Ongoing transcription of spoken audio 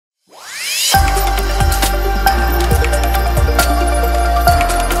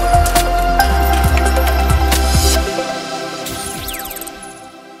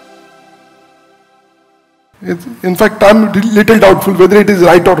In fact, I'm a little doubtful whether it is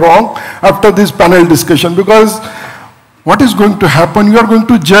right or wrong after this panel discussion, because what is going to happen, you are going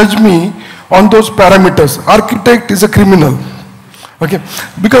to judge me on those parameters. Architect is a criminal. Okay,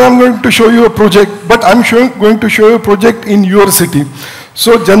 because I'm going to show you a project, but I'm going to show you a project in your city.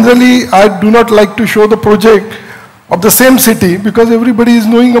 So generally, I do not like to show the project of the same city because everybody is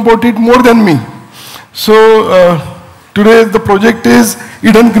knowing about it more than me. So today the project is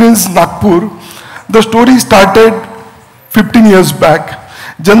Eden Greens, Nagpur. The story started 15 years back.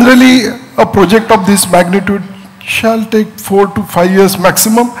 Generally, a project of this magnitude shall take 4 to 5 years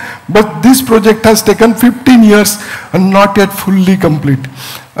maximum, but this project has taken 15 years and not yet fully complete.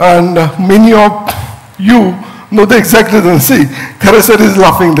 And many of you know the exact reason. See, Kharesar is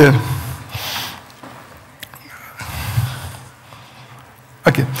laughing there.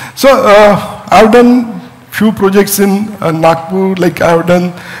 Okay, so I've done few projects in Nagpur, like I've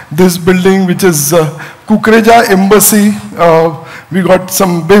done this building which is Kukreja Embassy. We got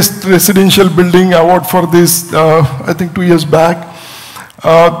some best residential building award for this, I think 2 years back.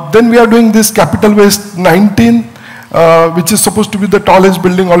 Then we are doing this Capital Waste 19, which is supposed to be the tallest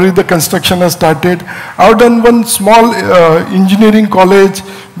building. Already the construction has started. I've done one small engineering college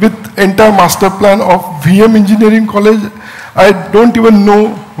with entire master plan of VM Engineering College. I don't even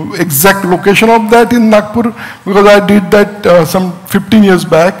know exact location of that in Nagpur because I did that some 15 years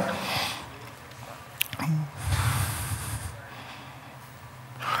back.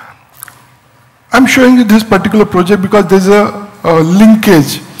 I'm showing you this particular project because there's a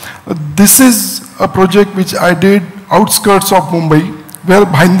linkage. This is a project which I did outskirts of Mumbai, where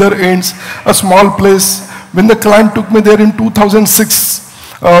Bhinder ends, a small place. When the client took me there in 2006,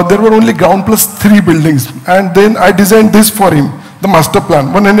 there were only ground plus 3 buildings. And then I designed this for him, the master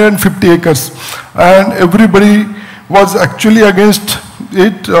plan, 150 acres. And everybody was actually against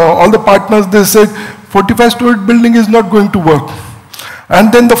it. All the partners, they said, 45-story building is not going to work.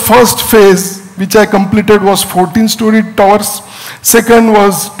 And then the first phase, which I completed, was 14-story towers. Second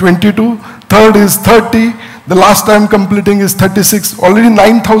was 22. Third is 30. The last time completing is 36. Already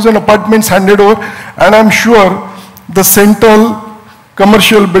 9,000 apartments handed over. And I'm sure the central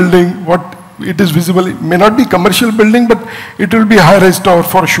commercial building, what it is visible, it may not be commercial building, but it will be high-rise tower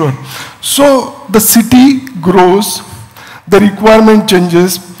for sure. So the city grows, the requirement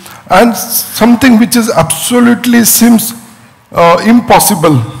changes, and something which is absolutely seems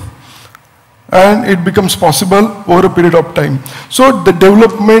impossible, and it becomes possible over a period of time. So the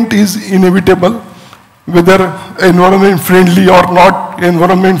development is inevitable, whether environment friendly or not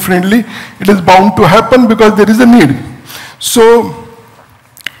environment friendly, it is bound to happen because there is a need. So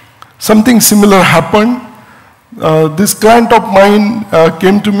something similar happened. This client of mine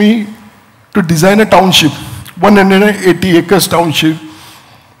came to me to design a township, 180 acres township.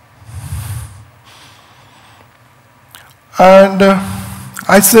 And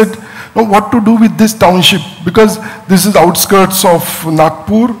I said, no, what to do with this township? Because this is outskirts of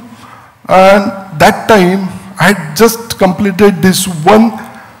Nagpur. And that time, I had just completed this one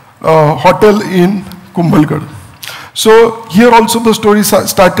hotel in Kumbhalgarh. So here also the story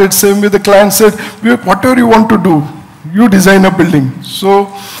started same way. The client said, whatever you want to do, you design a building. So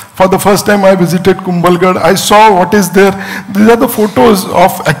for the first time I visited Kumbhalgarh. I saw what is there. These are the photos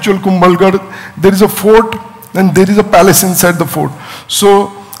of actual Kumbhalgarh. There is a fort and there is a palace inside the fort. So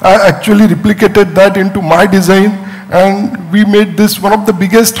I actually replicated that into my design, and we made this one of the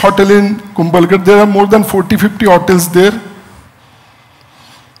biggest hotel in Kumbhalgarh. There are more than 40-50 hotels there.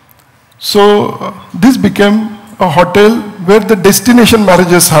 So this became a hotel where the destination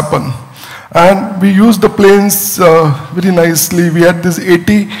marriages happen. And we used the planes very nicely. We had these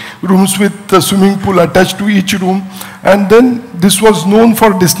 80 rooms with the swimming pool attached to each room. And then this was known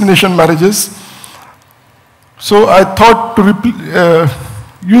for destination marriages. So I thought to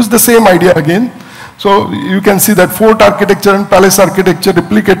use the same idea again. So you can see that fort architecture and palace architecture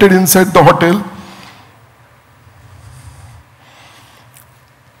replicated inside the hotel.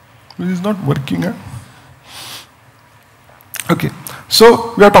 It is not working, huh? Okay,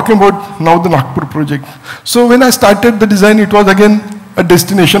 so we are talking about now the Nagpur project. So when I started the design, it was again a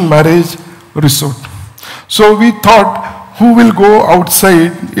destination marriage resort. So we thought, who will go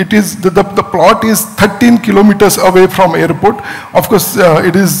outside? It is the plot is 13 kilometers away from airport. Of course,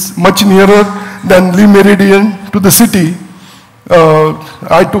 it is much nearer than Lee Meridian to the city.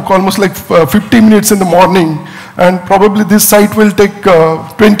 I took almost like 50 minutes in the morning, and probably this site will take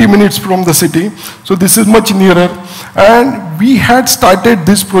 20 minutes from the city. So this is much nearer. And we had started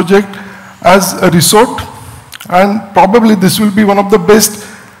this project as a resort, and probably this will be one of the best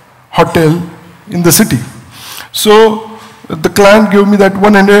hotel in the city. So the client gave me that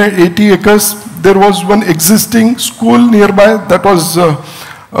 180 acres. There was one existing school nearby, that was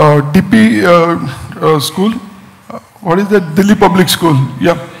DP school. What is that? Delhi Public School,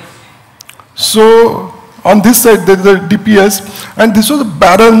 yeah. So on this side there is a DPS, and this was a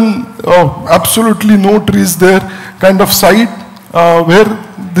barren, absolutely no trees there kind of site, where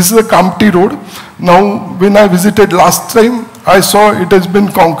this is a Kamptee road. Now when I visited last time, I saw it has been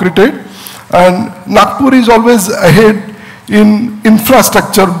concreted, and Nagpur is always ahead in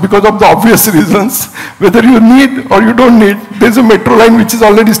infrastructure because of the obvious reasons. Whether you need or you don't need, there's a metro line which is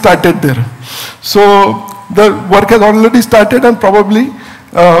already started there. So the work has already started, and probably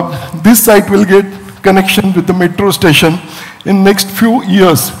this site will get connection with the metro station in next few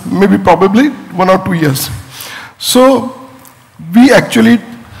years, maybe probably 1 or 2 years. So we actually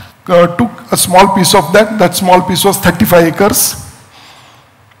took a small piece of that. That small piece was 35 acres.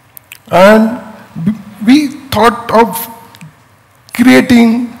 And we thought of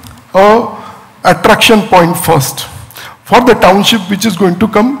creating a attraction point first for the township which is going to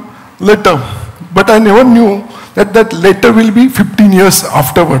come later. But I never knew that that later will be 15 years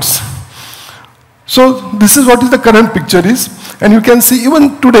afterwards. So this is what is the current picture is. And you can see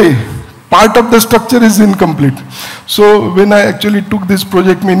even today, part of the structure is incomplete. So when I actually took this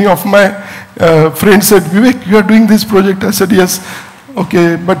project, many of my friends said, Vivek, you are doing this project? I said, yes.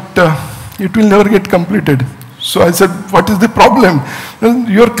 Okay, but it will never get completed. So I said, what is the problem? Well,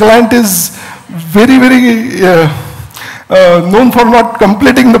 your client is very, very known for not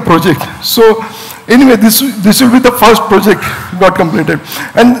completing the project. So anyway, this will be the first project got completed.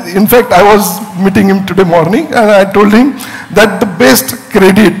 And in fact, I was meeting him today morning, and I told him that the best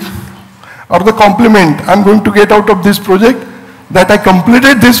credit or the compliment I'm going to get out of this project, that I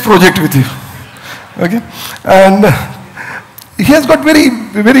completed this project with you. Okay? And he has got very,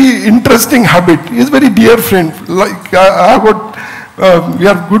 very interesting habit. He is very dear friend. Like we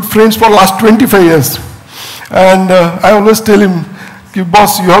are good friends for last 25 years. And I always tell him,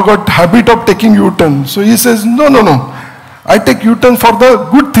 boss, you have got habit of taking U-turn. So he says, no. I take U-turn for the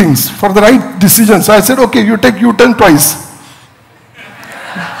good things, for the right decisions. So I said, okay, you take U-turn twice.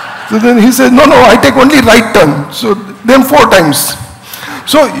 So then he says, no, I take only right turn. So then 4 times.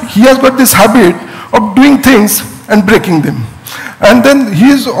 So he has got this habit of doing things and breaking them. And then he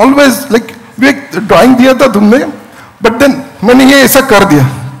is always like, drawing दिया था तुमने, but then मैंने ये ऐसा कर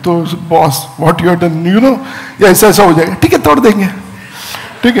दिया. तो boss, what you have done, you know, ये ऐसा हो जाएगा. ठीक है, तोड़ देंगे.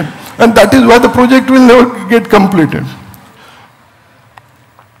 ठीक है. And that is why the project will never get completed.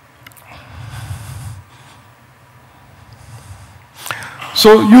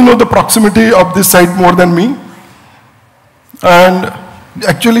 So you know the proximity of this site more than me. And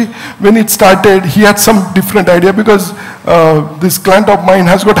actually, when it started, he had some different idea, because this client of mine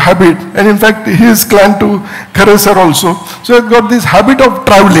has got habit, and in fact, he is client to Kharesar also. So he got this habit of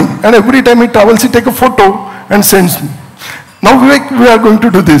traveling, and every time he travels, he takes a photo and sends me. Now Vivek, we are going to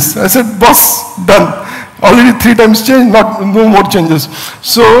do this. I said, boss, done. Already 3 times changed, no more changes.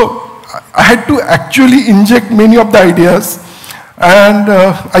 So I had to actually inject many of the ideas, and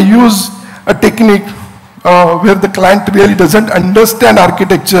I used a technique where the client really doesn't understand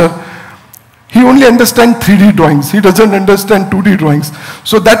architecture. He only understands 3D drawings. He doesn't understand 2D drawings.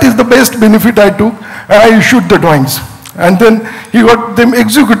 So that is the best benefit I took. I issued the drawings. And then he got them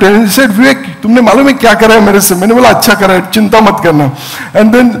executed. And he said, Vivek, तुमने मालूम है क्या करा है मेरे से? मैंने बोला अच्छा करा है, चिंता मत करना.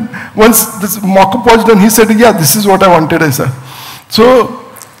 And then once this mock-up was done, he said, yeah, this is what I wanted, I said. So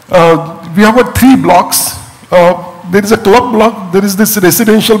we have got 3 blocks. There is a club block, there is this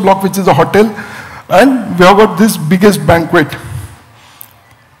residential block which is a hotel, and we have got this biggest banquet.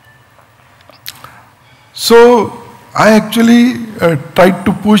 So I actually tried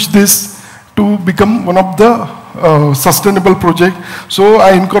to push this to become one of the sustainable project. So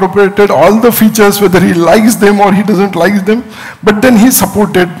I incorporated all the features, whether he likes them or he doesn't like them, but then he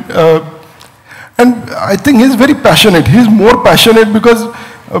supported. And I think he's very passionate. He's more passionate because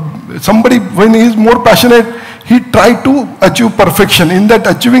somebody, when he is more passionate, he tried to achieve perfection. In that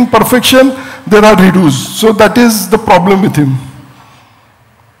achieving perfection, there are redos. So that is the problem with him.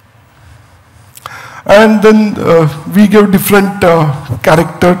 And then we gave different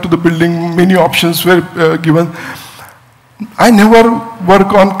character to the building. Many options were given. I never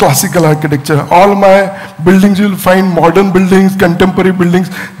work on classical architecture. All my buildings you will find modern buildings, contemporary buildings.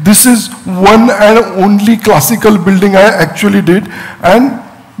 This is one and only classical building I actually did. And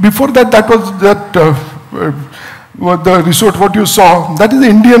before that, that was the resort what you saw. That is the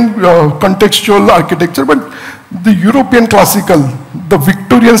Indian contextual architecture, but the European classical, the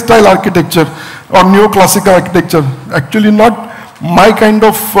Victorian style architecture or neoclassical architecture, actually not my kind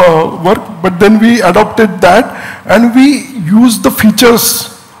of work, but then we adopted that and we use the features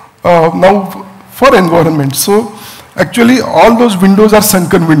now for environment. So actually all those windows are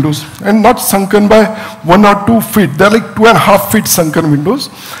sunken windows, and not sunken by 1 or 2 feet. They're like 2.5 feet sunken windows,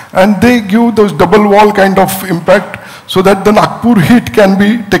 and they give those double wall kind of impact so that the Nagpur heat can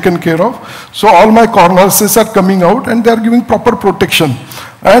be taken care of. So all my cornices are coming out and they are giving proper protection.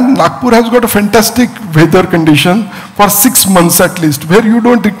 And Nagpur has got a fantastic weather condition for 6 months at least, where you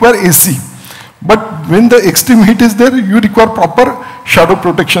don't require AC. But when the extreme heat is there, you require proper shadow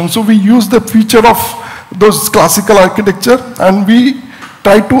protection. So we use the feature of those classical architecture, and we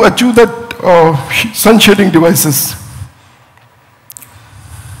try to achieve that sun shading devices.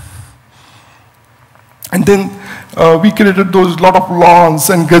 And then we created those lot of lawns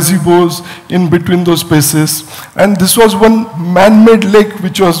and gazebos in between those spaces. And this was one man-made lake,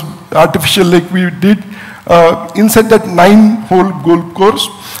 which was artificial lake we did inside that 9-hole golf course.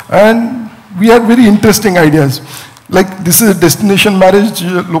 And we had very interesting ideas. Like this is a destination marriage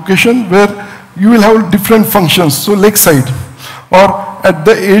location where you will have different functions. So lakeside, or at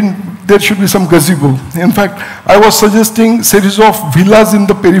the end, there should be some gazebo. In fact, I was suggesting series of villas in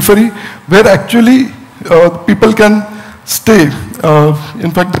the periphery where actually people can stay.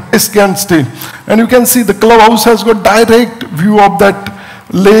 In fact, the guests can stay. And you can see the clubhouse has got direct view of that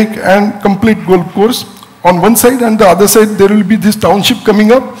lake and complete golf course on one side, and the other side there will be this township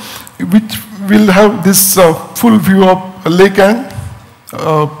coming up, which will have this full view of a lake and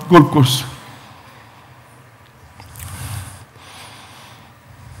golf course.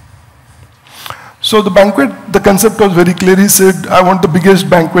 So the banquet, the concept was very clear. He said, I want the biggest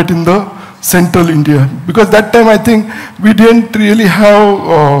banquet in the central India. Because that time I think we didn't really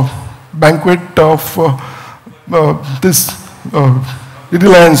have banquet of this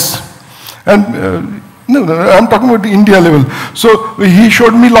Reliance. And no, I'm talking about the India level. So he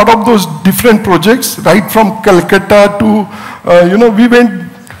showed me a lot of those different projects, right from Calcutta to, we went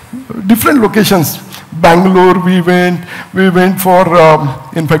different locations. Bangalore we went for,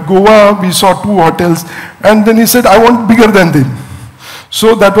 in fact, Goa, we saw 2 hotels. And then he said, I want bigger than them.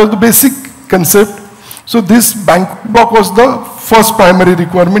 So that was the basic concept. So this banquet block was the first primary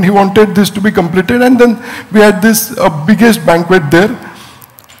requirement. He wanted this to be completed, and then we had this biggest banquet there.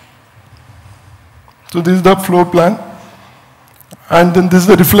 So this is the floor plan. And then this is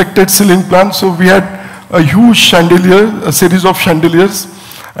the reflected ceiling plan. So we had a huge chandelier, a series of chandeliers.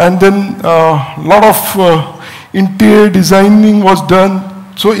 And then a lot of interior designing was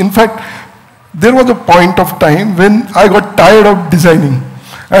done. So in fact, there was a point of time when I got tired of designing.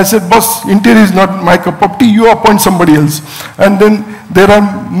 I said, boss, interior is not my cup of tea, you appoint somebody else. And then there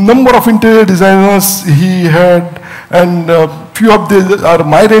are number of interior designers he had, and few of them are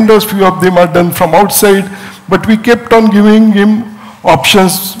my renders, few of them are done from outside. But we kept on giving him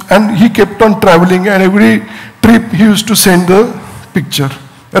options, and he kept on traveling, and every trip he used to send the picture,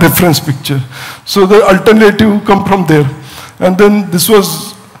 a reference picture. So the alternative come from there. And then this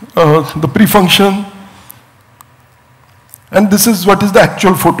was the pre-function. And this is what is the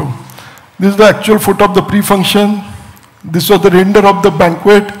actual photo. This is the actual photo of the pre-function. This was the render of the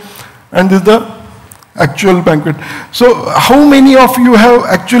banquet. And this is the actual banquet. So how many of you have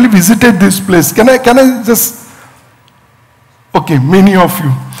actually visited this place? Can I just, okay, many of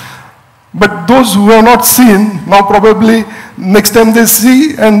you. But those who have not seen, now probably next time they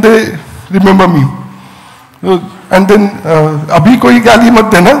see and they remember me. And then, abhi koi gali mat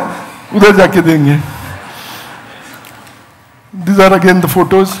dena, udhar jaake denge. These are again the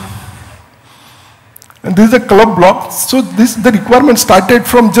photos. And this is a club block. So the requirement started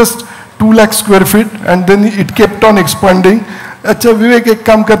from just 2 lakh square feet, and then it kept on expanding. अच्छा विवेक एक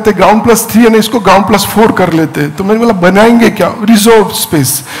काम करते ground plus 3 and इसको ground plus 4 कर लेते. तो मैंने बोला बनाएंगे क्या? Reserve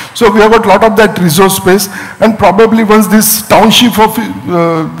space. So we have got lot of that reserve space, and probably once this township of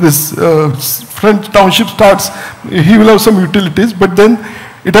this front township starts, he will have some utilities. But then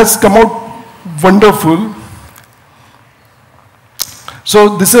it has come out wonderful.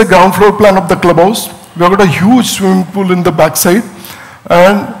 So this is a ground floor plan of the clubhouse. We have got a huge swimming pool in the backside,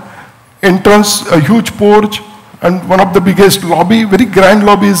 and entrance, a huge porch, and one of the biggest lobby, very grand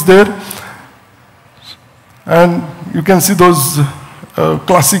lobby is there. And you can see those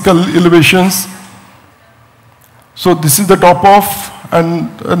classical elevations. So this is the top off, and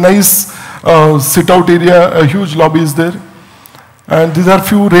a nice sit-out area, a huge lobby is there. And these are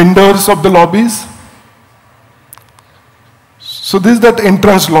few renders of the lobbies. So this is that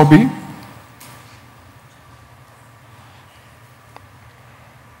entrance lobby.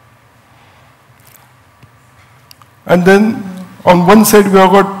 And then on one side we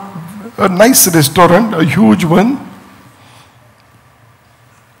have got a nice restaurant, a huge one.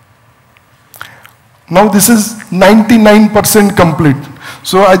 Now this is 99% complete.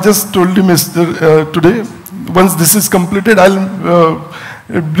 So I just told him today, once this is completed, I'll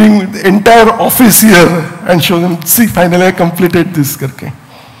bring the entire office here and show them, see, finally I completed this. Karke.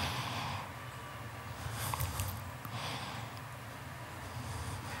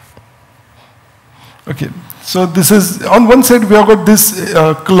 Okay, so this is, on one side we have got this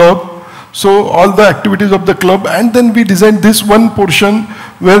club, so all the activities of the club, and then we designed this one portion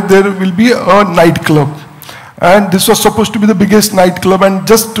where there will be a nightclub. And this was supposed to be the biggest nightclub, and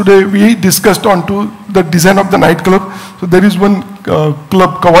just today we discussed onto the design of the nightclub. So there is one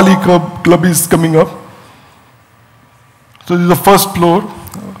club, Kawali club is coming up. So this is the first floor.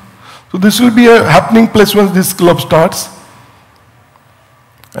 So this will be a happening place once this club starts.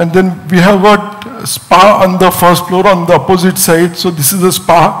 And then we have got a spa on the first floor on the opposite side. So this is a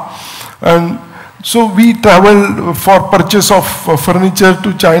spa. And so we traveled for purchase of furniture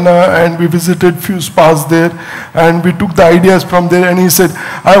to China, and we visited few spas there, and we took the ideas from there. And he said,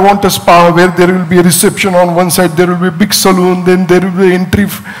 I want a spa where there will be a reception on one side, there will be a big saloon, then there will be entry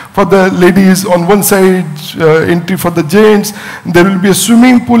for the ladies on one side, entry for the gents, there will be a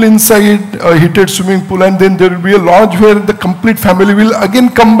swimming pool inside, a heated swimming pool, and then there will be a lodge where the complete family will again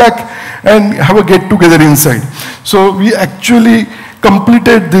come back and have a get together inside. So we actually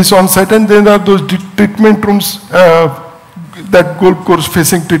completed this on site, and then there are those treatment rooms, that golf course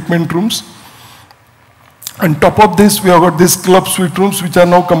facing treatment rooms. On top of this, we have got these club suite rooms which are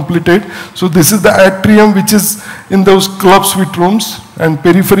now completed. So this is the atrium which is in those club suite rooms, and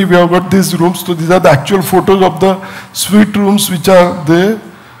periphery we have got these rooms. So these are the actual photos of the suite rooms which are there.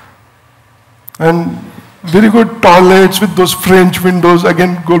 And very good toilets with those French windows,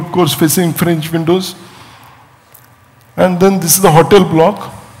 again golf course facing French windows. And then this is the hotel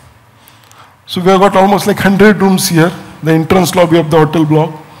block. So we have got almost like 100 rooms here, the entrance lobby of the hotel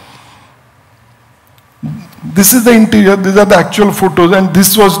block. This is the interior, these are the actual photos, and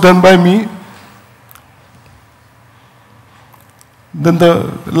this was done by me. Then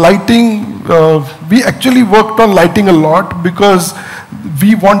the lighting, we actually worked on lighting a lot because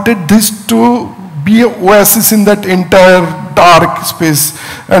we wanted this to be an oasis in that entire dark space.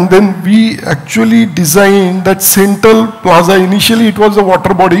 And then we actually designed that central plaza. Initially it was a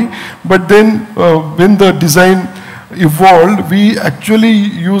water body, but then when the design evolved, we actually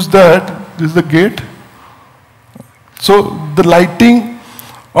used that. This is the gate. So the lighting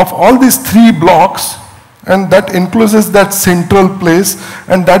of all these 3 blocks, and that encloses that central place,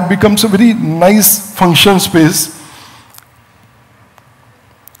 and that becomes a very nice function space.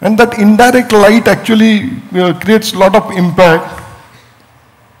 And that indirect light actually creates a lot of impact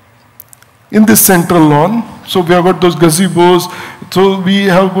in this central lawn. So we have got those gazebos. So we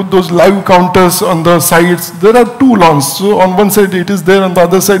have got those live counters on the sides. There are 2 lawns. So on one side it is there, on the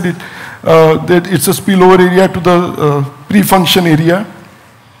other side it's a spillover area to the pre-function area.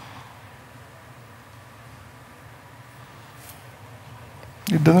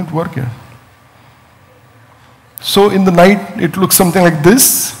 It doesn't work here. So in the night, it looks something like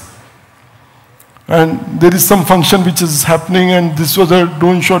this. And there is some function which is happening, and this was a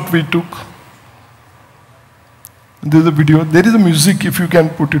drone shot we took. There is a video. There is a music if you can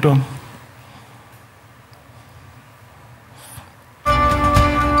put it on.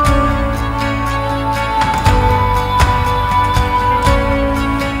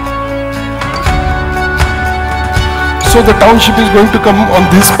 So the township is going to come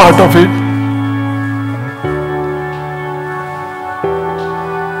on this part of it.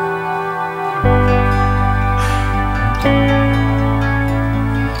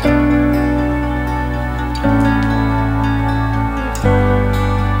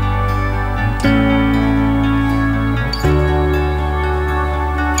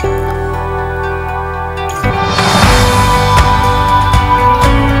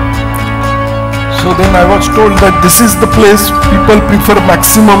 So then I was told that this is the place people prefer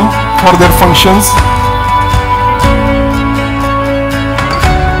maximum for their functions.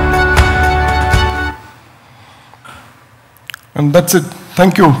 And that's it.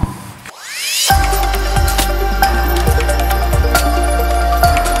 Thank you.